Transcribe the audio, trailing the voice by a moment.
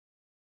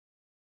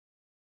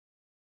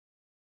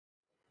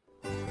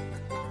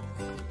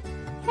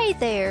Hey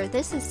there,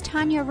 this is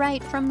Tanya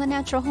Wright from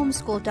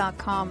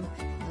thenaturalhomeschool.com,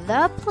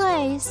 the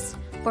place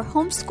for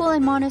homeschool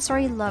and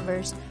Montessori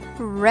lovers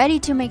ready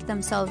to make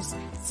themselves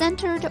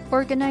centered,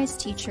 organized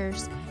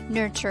teachers,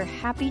 nurture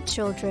happy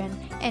children,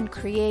 and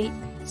create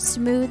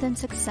smooth and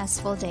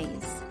successful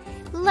days.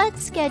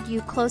 Let's get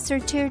you closer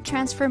to your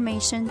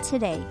transformation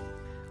today.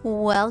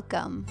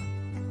 Welcome.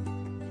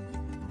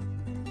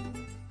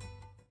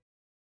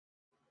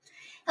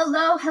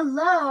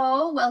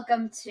 Hello.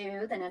 Welcome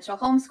to the Natural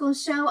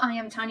Homeschool Show. I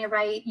am Tanya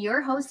Wright,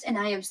 your host, and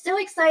I am so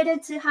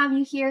excited to have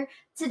you here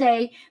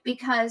today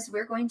because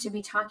we're going to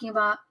be talking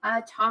about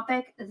a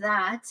topic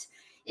that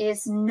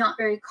is not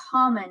very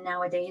common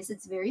nowadays.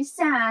 It's very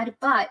sad,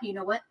 but you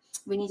know what?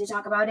 We need to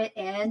talk about it,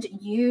 and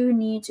you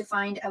need to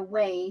find a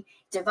way,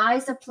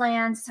 devise a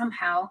plan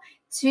somehow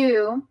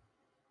to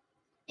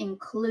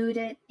include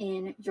it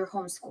in your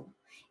homeschool.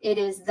 It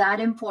is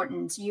that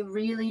important. You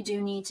really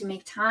do need to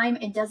make time.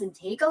 It doesn't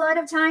take a lot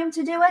of time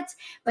to do it,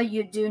 but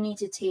you do need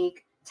to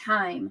take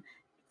time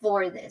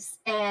for this.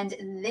 And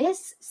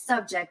this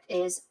subject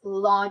is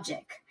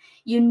logic.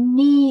 You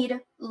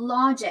need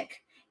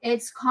logic.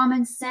 It's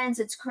common sense.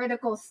 It's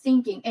critical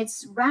thinking.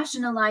 It's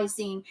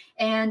rationalizing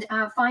and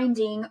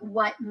finding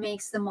what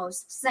makes the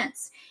most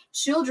sense.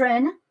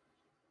 Children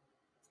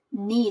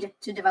need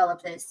to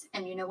develop this.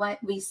 And you know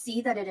what? We see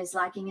that it is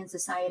lacking in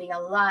society a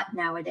lot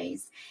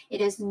nowadays.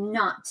 It is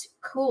not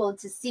cool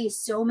to see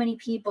so many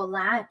people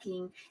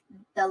lacking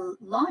the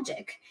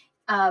logic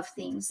of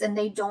things, and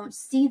they don't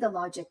see the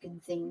logic in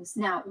things.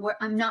 Now,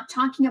 I'm not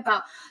talking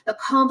about the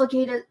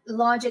complicated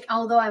logic,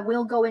 although I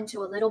will go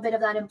into a little bit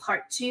of that in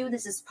part 2.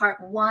 This is part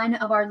 1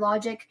 of our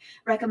logic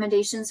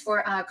recommendations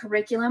for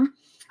curriculum.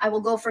 I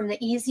will go from the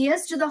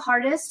easiest to the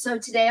hardest. So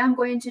today I'm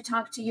going to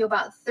talk to you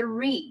about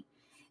 3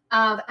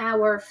 of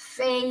our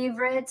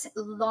favorite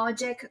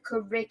logic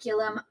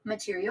curriculum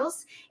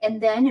materials.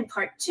 And then in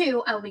part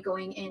 2, I'll be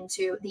going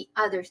into the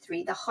other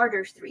 3, the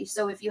harder 3.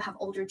 So if you have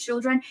older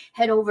children,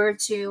 head over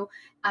to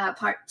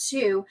part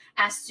 2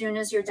 as soon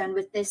as you're done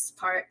with this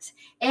part.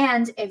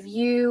 And if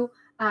you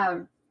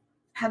have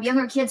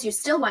younger kids, you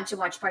still want to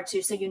watch part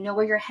 2 so you know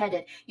where you're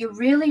headed. You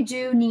really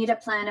do need a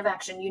plan of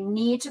action. You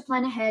need to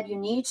plan ahead. You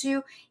need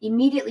to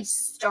immediately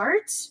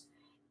start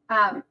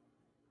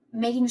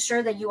making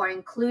sure that you are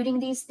including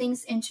these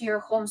things into your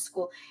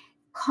homeschool.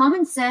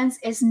 Common sense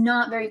is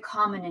not very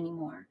common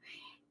anymore.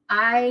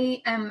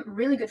 I am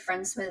really good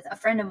friends with a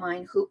friend of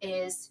mine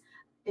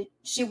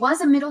she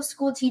was a middle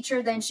school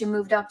teacher, then she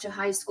moved up to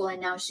high school, and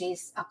now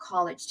she's a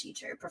college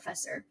teacher,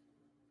 professor.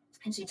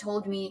 And she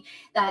told me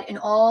that in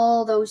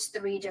all those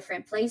 3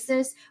 different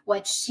places,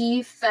 what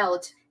she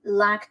felt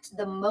lacked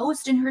the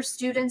most in her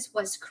students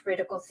was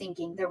critical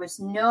thinking. There was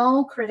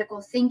no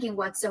critical thinking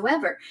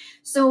whatsoever.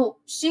 So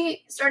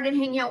she started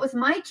hanging out with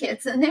my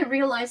kids, and they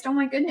realized, oh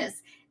my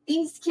goodness,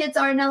 these kids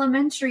are in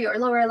elementary or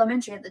lower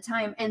elementary at the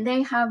time, and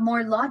they have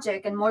more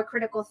logic and more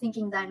critical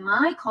thinking than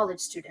my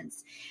college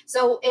students.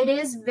 So it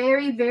is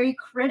very, very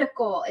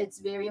critical. It's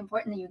very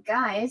important that you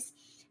guys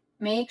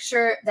make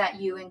sure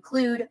that you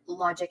include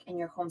logic in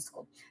your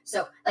homeschool.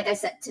 So like I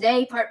said,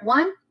 today, part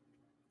 1,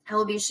 I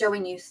will be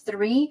showing you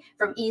 3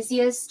 from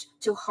easiest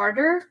to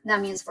harder. That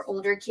means for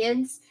older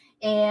kids.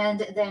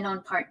 And then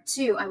on part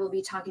 2, I will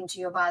be talking to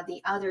you about the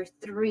other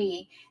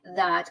 3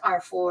 that are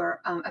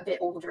for a bit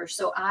older.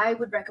 So I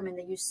would recommend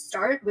that you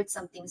start with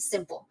something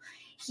simple.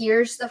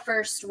 Here's the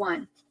first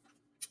one.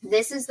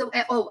 This is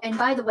and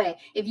by the way,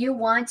 if you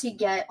want to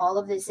get all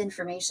of this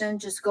information,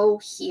 just go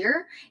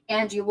here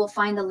and you will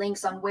find the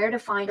links on where to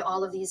find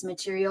all of these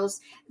materials,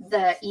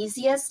 the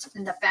easiest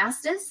and the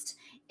fastest.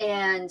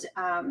 And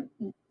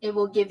it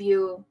will give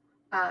you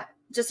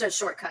just a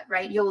shortcut,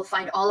 right? You will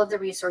find all of the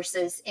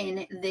resources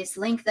in this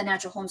link,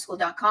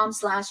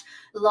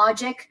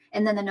 thenaturalhomeschool.com/logic,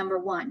 and then the number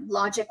 1,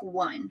 logic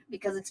 1,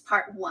 because it's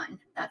part 1.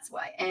 That's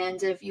why.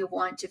 And if you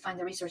want to find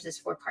the resources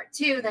for part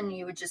 2, then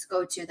you would just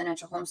go to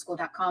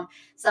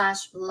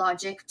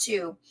thenaturalhomeschool.com/logic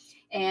 2.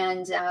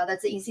 And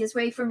that's the easiest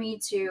way for me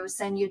to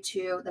send you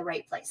to the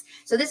right place.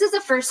 So this is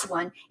the first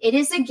one. It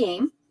is a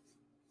game.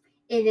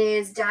 It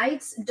is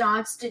Dice,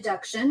 Dots,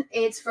 Deduction.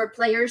 It's for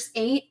players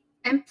 8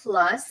 and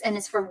plus, and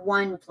it's for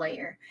 1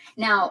 player.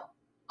 Now,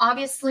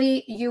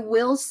 obviously, you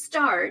will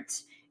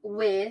start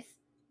with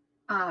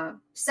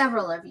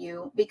several of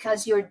you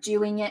because you're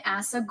doing it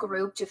as a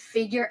group to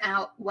figure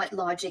out what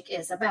logic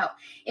is about.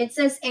 It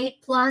says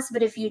 8 plus,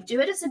 but if you do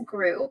it as a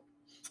group,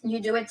 you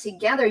do it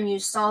together and you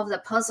solve the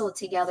puzzle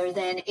together,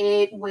 then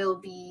it will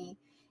be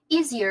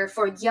easier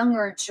for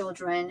younger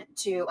children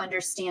to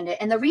understand it.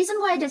 And the reason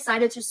why I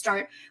decided to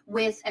start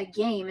with a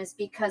game is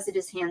because it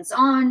is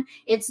hands-on.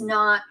 It's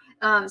not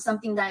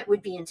something that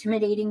would be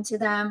intimidating to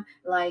them,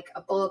 like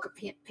a book, or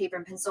paper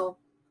and pencil,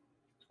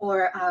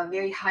 or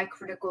very high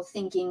critical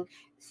thinking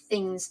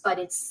things, but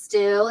it's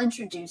still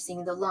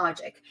introducing the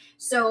logic.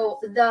 So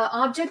the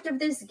object of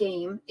this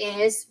game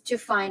is to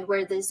find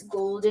where this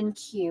golden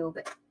cube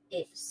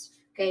is.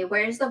 Okay,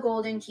 where's the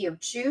golden cube?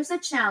 Choose a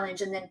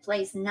challenge and then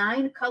place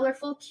 9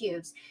 colorful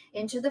cubes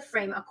into the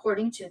frame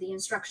according to the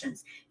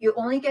instructions. You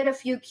only get a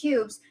few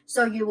cubes,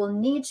 so you will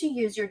need to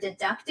use your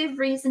deductive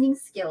reasoning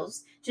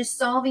skills to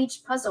solve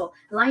each puzzle.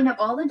 Line up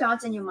all the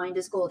dots and your mind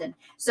is golden.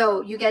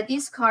 So you get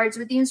these cards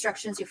with the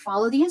instructions. You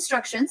follow the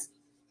instructions.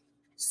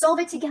 Solve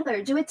it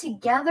together. Do it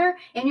together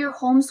in your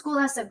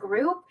homeschool as a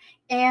group,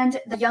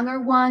 and the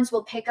younger ones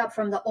will pick up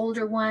from the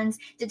older ones.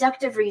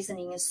 Deductive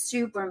reasoning is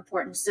super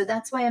important. So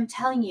that's why I'm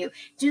telling you,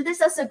 do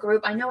this as a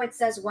group. I know it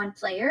says one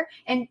player,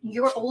 and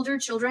your older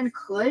children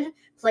could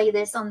play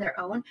this on their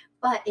own,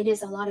 but it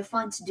is a lot of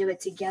fun to do it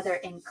together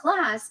in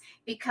class,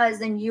 because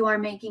then you are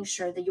making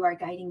sure that you are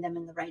guiding them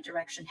in the right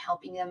direction,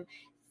 helping them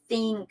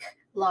think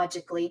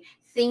logically,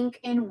 think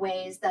in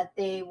ways that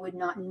they would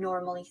not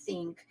normally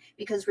think.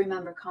 Because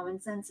remember, common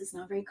sense is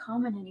not very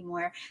common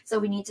anymore. So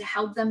we need to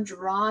help them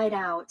draw it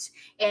out.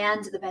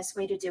 And the best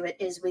way to do it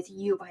is with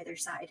you by their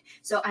side.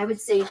 So I would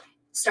say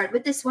start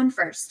with this one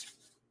first.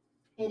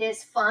 It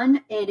is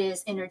fun, it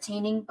is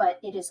entertaining, but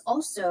it is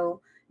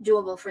also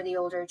doable for the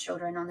older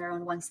children on their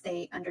own once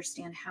they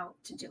understand how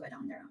to do it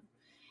on their own.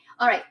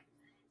 All right.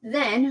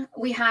 Then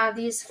we have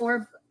these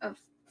four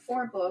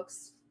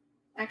books.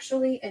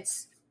 Actually,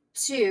 it's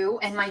 2,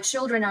 and my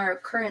children are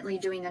currently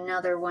doing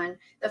another one,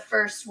 the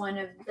first one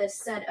of the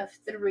set of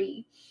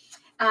 3.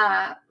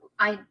 I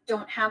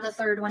don't have the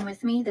 3rd one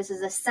with me. This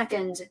is the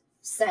second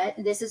set.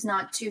 This is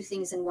not 2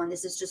 things in one.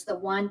 This is just the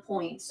 1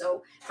 point.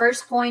 So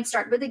first point,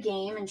 start with a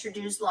game,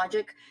 introduce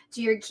logic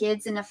to your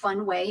kids in a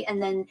fun way.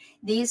 And then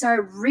these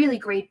are really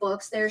great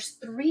books. There's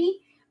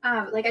 3.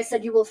 Like I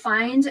said, you will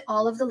find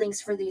all of the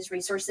links for these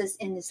resources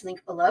in this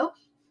link below.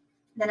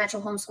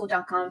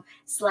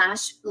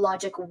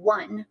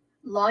 thenaturalhomeschool.com/logic1,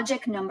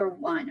 logic number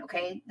 1,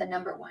 okay, the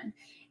number 1,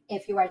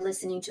 if you are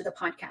listening to the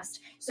podcast.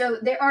 So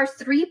there are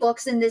 3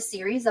 books in this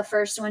series. The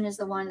first one is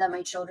the one that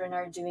my children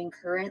are doing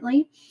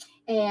currently,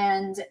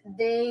 and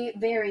they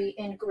vary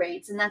in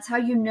grades, and that's how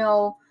you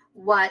know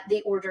what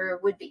the order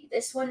would be.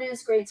 This one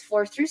is grades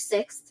 4th through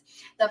 6th.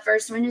 The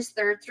first one is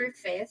 3rd through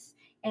 5th,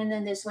 and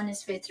then this one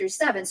is 5th through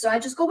 7th. So I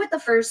just go with the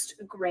first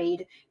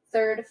grade,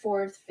 3rd,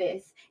 4th,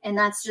 5th, and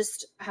that's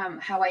just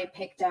how I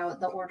picked out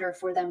the order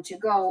for them to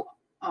go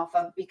off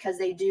of, because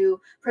they do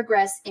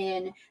progress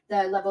in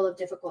the level of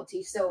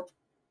difficulty. So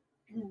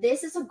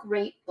this is a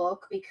great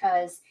book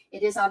because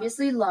it is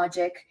obviously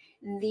logic.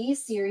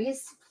 This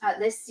series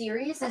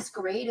is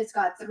great. It's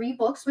got 3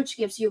 books, which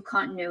gives you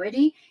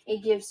continuity.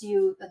 It gives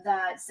you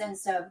that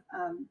sense of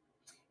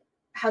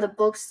how the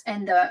books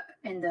and the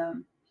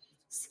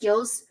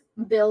skills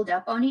build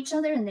up on each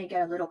other, and they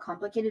get a little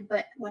complicated.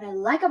 But what I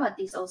like about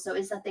these also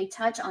is that they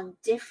touch on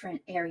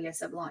different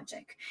areas of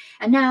logic,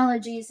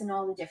 analogies, and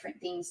all the different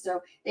things.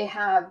 So they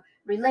have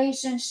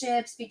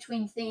relationships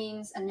between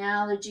things,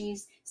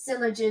 analogies,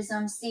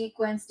 syllogism,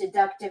 sequence,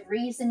 deductive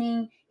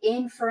reasoning,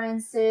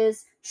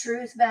 inferences,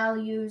 truth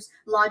values,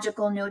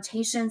 logical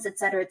notations,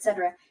 etc.,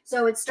 etc.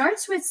 So it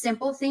starts with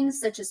simple things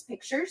such as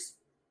pictures,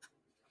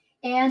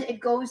 and it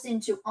goes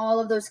into all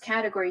of those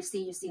categories.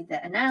 See, you see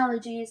the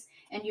analogies,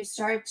 and you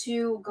start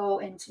to go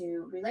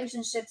into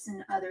relationships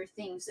and other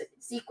things,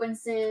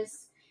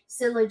 sequences,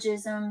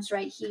 syllogisms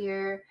right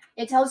here.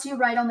 It tells you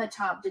right on the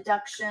top,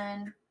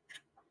 deduction,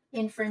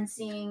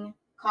 inferencing,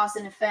 cause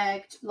and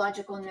effect,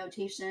 logical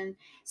notation.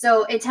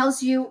 So it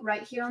tells you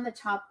right here on the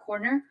top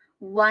corner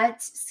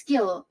what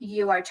skill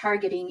you are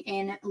targeting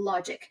in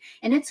logic.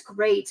 And it's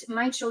great.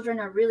 My children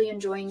are really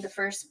enjoying the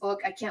first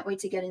book. I can't wait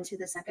to get into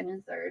the 2nd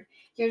and 3rd.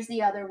 Here's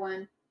the other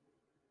one.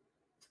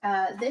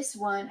 This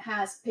one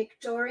has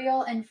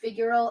pictorial and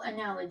figural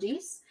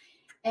analogies.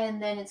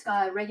 And then it's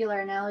got regular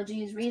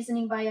analogies,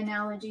 reasoning by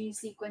analogy,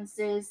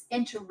 sequences,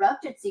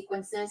 interrupted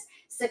sequences,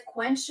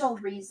 sequential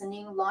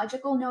reasoning,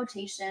 logical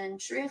notation,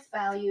 truth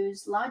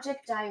values,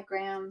 logic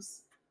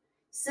diagrams,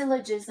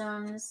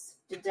 syllogisms,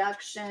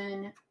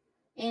 deduction,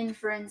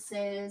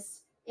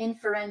 inferences,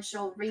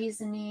 inferential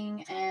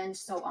reasoning, and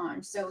so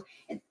on. So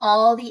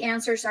all the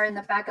answers are in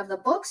the back of the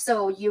book,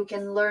 so you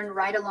can learn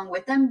right along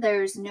with them.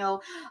 There's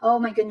no, oh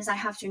my goodness, I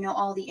have to know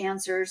all the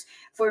answers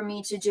for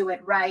me to do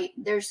it right.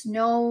 There's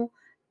no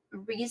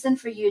reason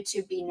for you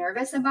to be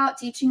nervous about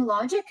teaching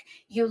logic.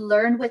 You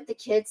learn with the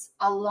kids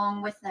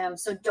along with them.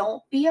 So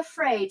don't be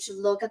afraid to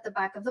look at the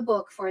back of the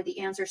book for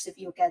the answers if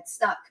you get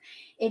stuck.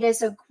 It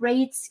is a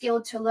great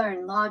skill to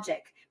learn,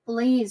 logic.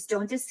 Please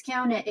don't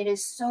discount it. It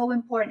is so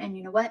important. And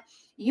you know what?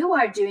 You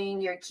are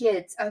doing your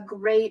kids a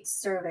great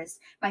service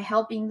by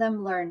helping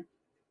them learn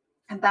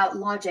about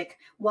logic.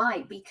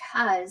 Why?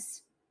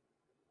 Because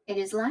it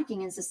is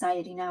lacking in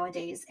society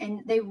nowadays,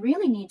 and they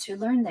really need to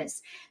learn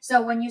this.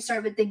 So when you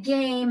start with the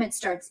game, it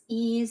starts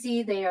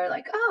easy. They are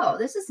like, oh,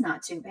 this is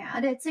not too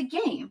bad. It's a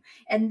game.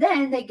 And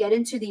then they get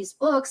into these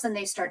books and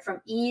they start from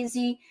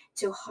easy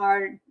to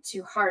hard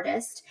to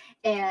hardest.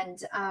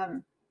 And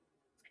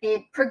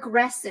it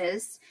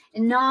progresses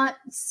in not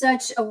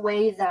such a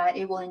way that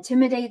it will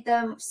intimidate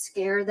them,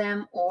 scare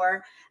them,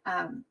 or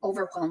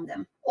overwhelm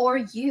them, or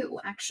you.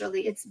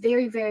 Actually, it's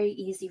very, very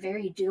easy,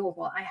 very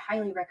doable. I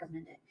highly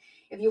recommend it.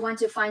 If you want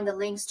to find the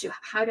links to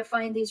how to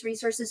find these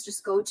resources,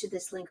 just go to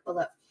this link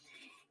below.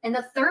 And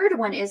the third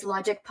one is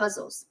logic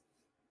puzzles.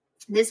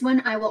 This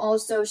one I will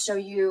also show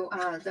you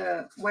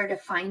where to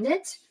find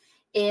it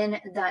in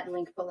that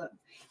link below.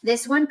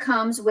 This one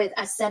comes with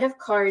a set of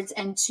cards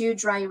and 2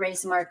 dry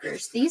erase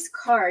markers. These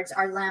cards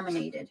are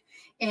laminated,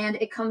 and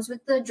it comes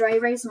with the dry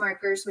erase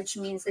markers, which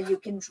means that you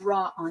can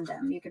draw on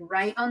them. You can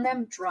write on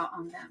them, draw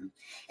on them.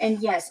 And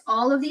yes,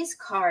 all of these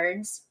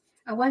cards,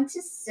 I want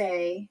to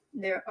say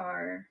there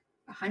are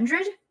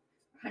 100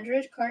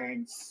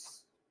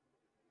 cards.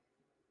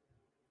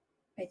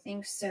 I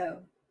think so.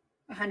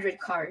 100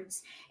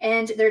 cards,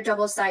 and they're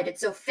double-sided,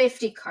 so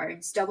 50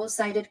 cards,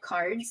 double-sided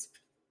cards.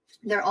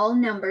 They're all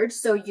numbered,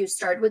 so you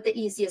start with the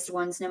easiest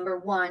ones. Number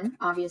 1,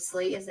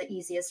 obviously, is the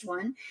easiest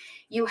one.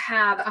 You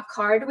have a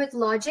card with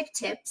logic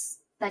tips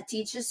that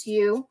teaches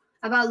you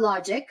about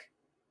logic.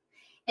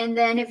 And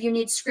then if you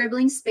need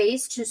scribbling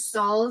space to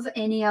solve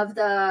any of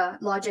the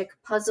logic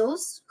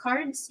puzzles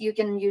cards, you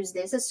can use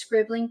this as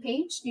scribbling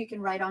page. You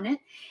can write on it.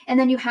 And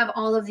then you have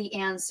all of the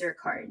answer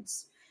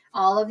cards.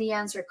 All of the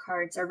answer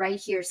cards are right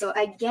here. So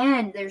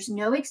again, there's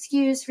no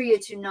excuse for you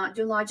to not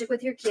do logic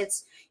with your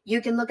kids. You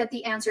can look at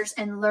the answers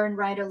and learn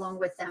right along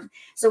with them.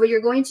 So what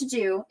you're going to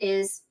do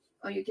is,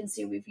 you can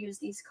see we've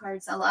used these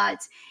cards a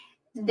lot.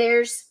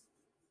 There's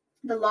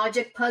the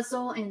logic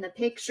puzzle in the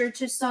picture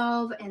to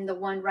solve, and the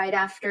one right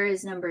after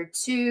is number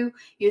 2.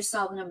 You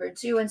solve number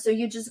 2, and so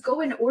you just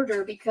go in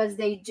order because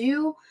they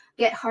do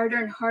get harder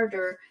and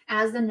harder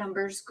as the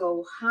numbers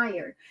go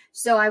higher.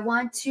 So I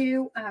want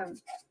to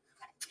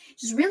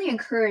just really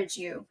encourage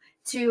you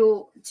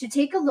to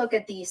take a look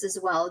at these as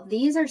well.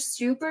 These are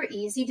super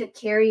easy to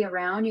carry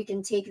around. You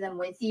can take them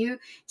with you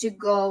to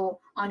go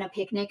on a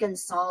picnic and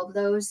solve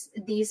those.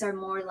 These are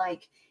more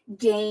like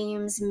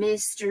games,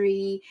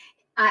 mystery.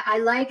 I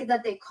like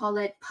that they call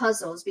it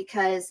puzzles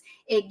because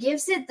it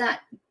gives it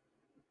that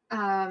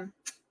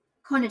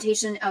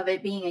connotation of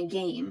it being a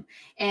game.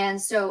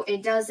 And so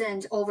it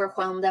doesn't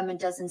overwhelm them, it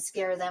doesn't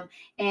scare them.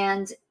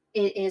 And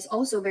it is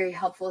also very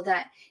helpful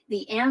that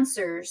the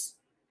answers,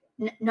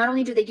 not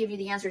only do they give you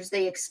the answers,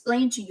 they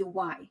explain to you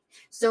why.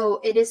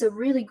 So it is a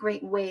really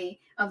great way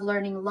of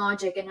learning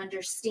logic and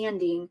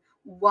understanding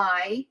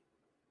why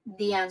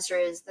the answer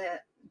is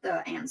the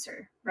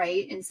answer,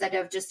 right? Instead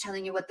of just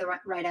telling you what the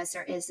right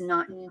answer is,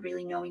 not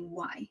really knowing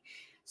why.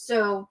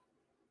 So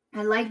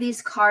I like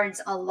these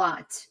cards a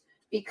lot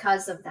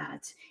because of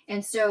that.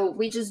 And so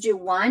we just do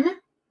one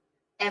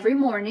every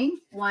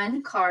morning,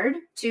 1 card,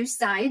 2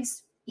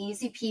 sides.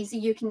 Easy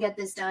peasy. You can get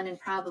this done in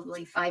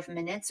probably 5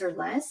 minutes or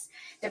less,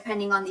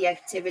 depending on the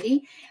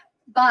activity.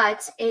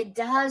 But it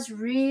does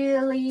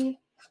really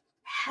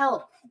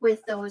help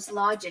with those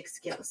logic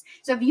skills.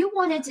 So if you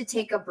wanted to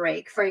take a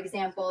break, for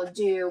example,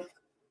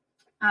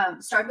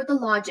 start with the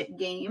logic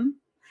game,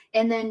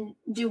 and then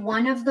do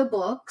one of the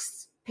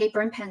books,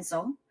 paper and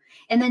pencil,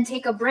 and then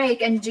take a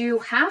break and do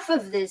half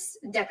of this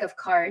deck of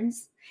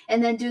cards,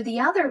 and then do the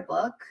other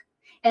book,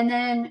 and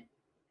then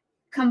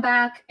come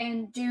back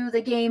and do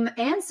the game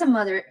and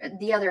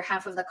the other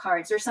half of the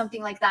cards or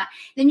something like that.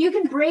 Then you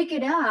can break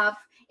it up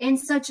in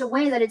such a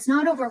way that it's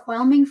not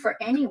overwhelming for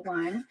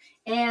anyone.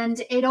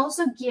 And it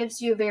also gives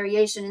you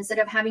variation instead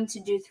of having to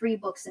do 3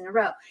 books in a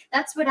row.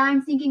 That's what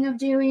I'm thinking of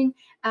doing.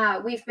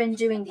 We've been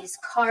doing these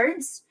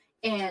cards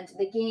and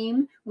the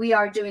game. We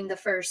are doing the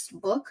first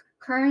book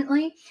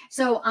currently.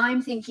 So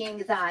I'm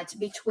thinking that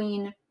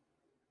between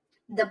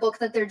the book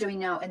that they're doing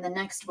now and the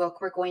next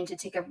book, we're going to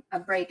take a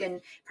break and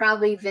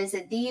probably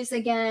visit these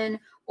again,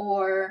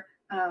 or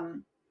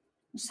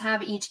just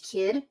have each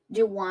kid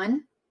do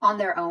one on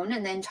their own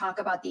and then talk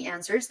about the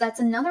answers.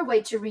 That's another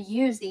way to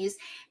reuse these,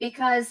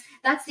 because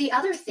that's the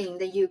other thing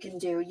that you can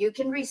do. You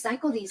can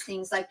recycle these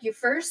things. Like, you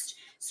first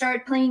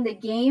start playing the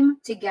game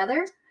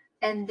together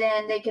and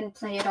then they can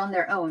play it on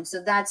their own.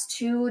 So that's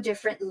 2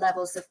 different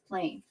levels of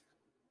playing.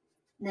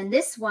 Then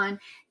this one,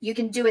 you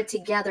can do it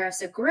together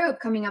as a group,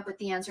 coming up with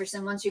the answers.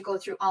 And once you go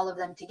through all of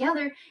them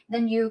together,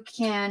 then you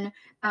can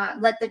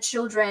let the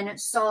children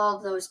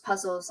solve those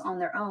puzzles on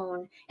their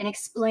own and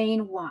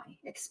explain why,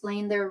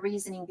 explain their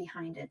reasoning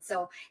behind it.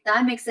 So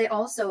that makes it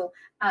also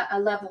a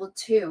level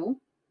 2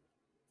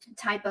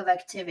 type of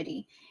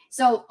activity.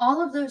 So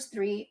all of those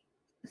 3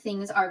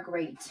 things are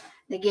great.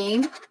 The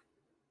game,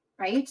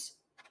 right?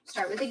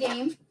 Start with the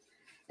game,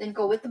 then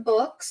go with the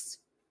books,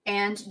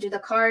 and do the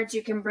cards.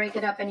 You can break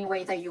it up any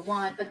way that you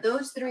want, but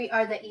those 3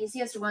 are the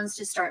easiest ones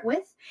to start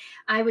with.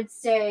 I would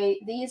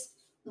say these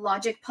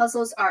logic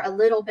puzzles are a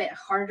little bit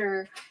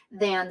harder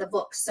than the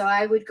books. So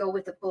I would go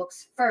with the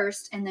books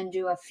first and then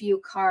do a few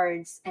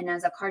cards. And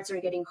as the cards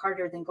are getting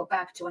harder, then go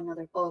back to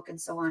another book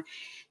and so on,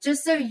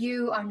 just so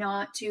you are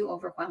not too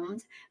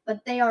overwhelmed.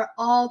 But they are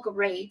all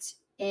great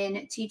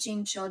in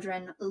teaching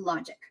children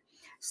logic.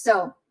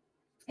 So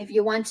if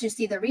you want to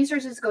see the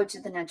resources, go to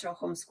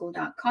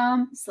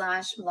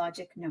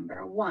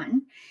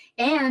thenaturalhomeschool.com/logic1.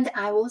 And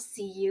I will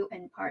see you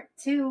in part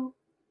 2.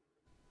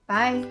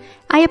 Bye.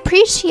 I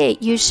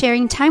appreciate you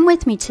sharing time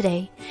with me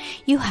today.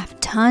 You have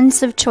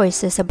tons of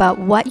choices about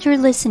what you're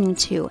listening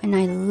to, and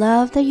I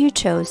love that you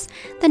chose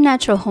the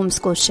Natural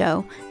Homeschool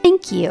Show.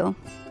 Thank you.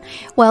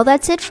 Well,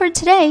 that's it for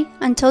today.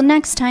 Until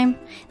next time,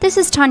 this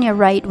is Tanya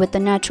Wright with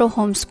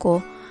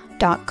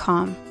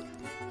thenaturalhomeschool.com.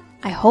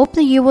 I hope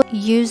that you will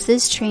use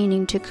this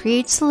training to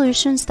create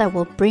solutions that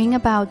will bring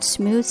about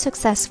smooth,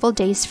 successful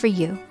days for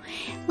you.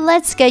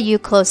 Let's get you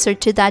closer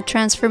to that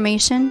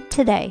transformation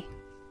today.